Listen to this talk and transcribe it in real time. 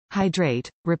Hydrate,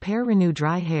 repair, renew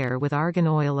dry hair with argan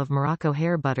oil of Morocco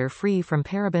hair butter free from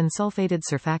paraben sulfated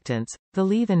surfactants. The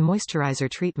leave-in moisturizer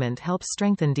treatment helps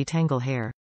strengthen detangle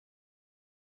hair.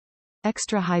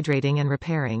 Extra hydrating and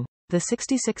repairing. The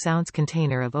 66-ounce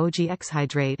container of OGX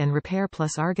Hydrate and Repair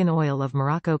plus Argan Oil of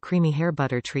Morocco Creamy Hair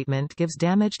Butter Treatment gives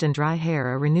damaged and dry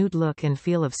hair a renewed look and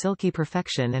feel of silky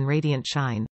perfection and radiant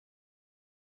shine.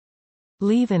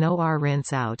 Leave-in or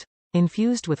rinse out.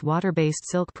 Infused with water-based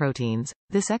silk proteins,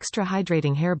 this extra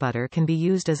hydrating hair butter can be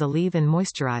used as a leave-in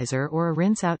moisturizer or a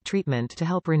rinse-out treatment to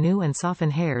help renew and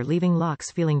soften hair, leaving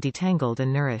locks feeling detangled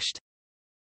and nourished.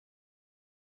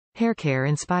 Hair care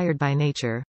inspired by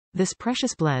nature. This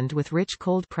precious blend with rich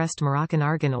cold-pressed Moroccan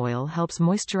argan oil helps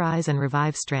moisturize and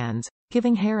revive strands,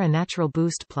 giving hair a natural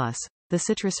boost. Plus, the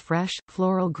citrus fresh,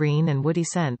 floral green and woody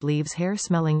scent leaves hair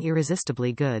smelling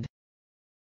irresistibly good.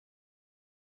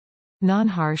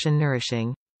 Non-harsh and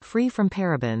nourishing. Free from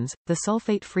parabens, the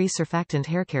sulfate-free surfactant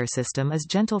haircare system is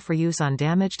gentle for use on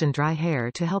damaged and dry hair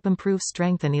to help improve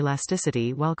strength and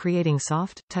elasticity while creating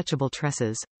soft, touchable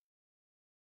tresses.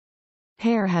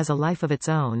 Hair has a life of its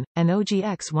own, and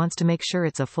OGX wants to make sure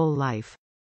it's a full life.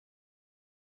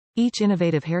 Each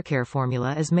innovative haircare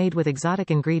formula is made with exotic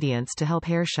ingredients to help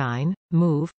hair shine,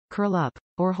 move, curl up,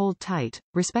 or hold tight,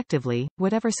 respectively,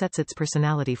 whatever sets its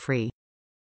personality free.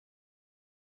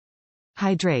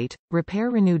 Hydrate,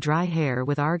 repair, renew dry hair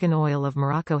with argan oil of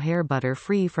Morocco hair butter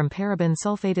free from paraben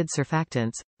sulfated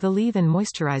surfactants. The leave-in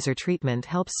moisturizer treatment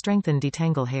helps strengthen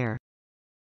detangle hair.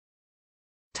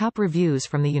 Top reviews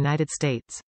from the United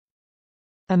States.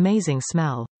 Amazing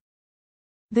smell.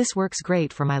 This works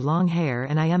great for my long hair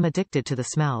and I am addicted to the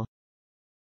smell.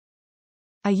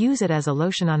 I use it as a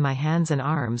lotion on my hands and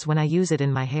arms when I use it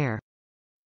in my hair.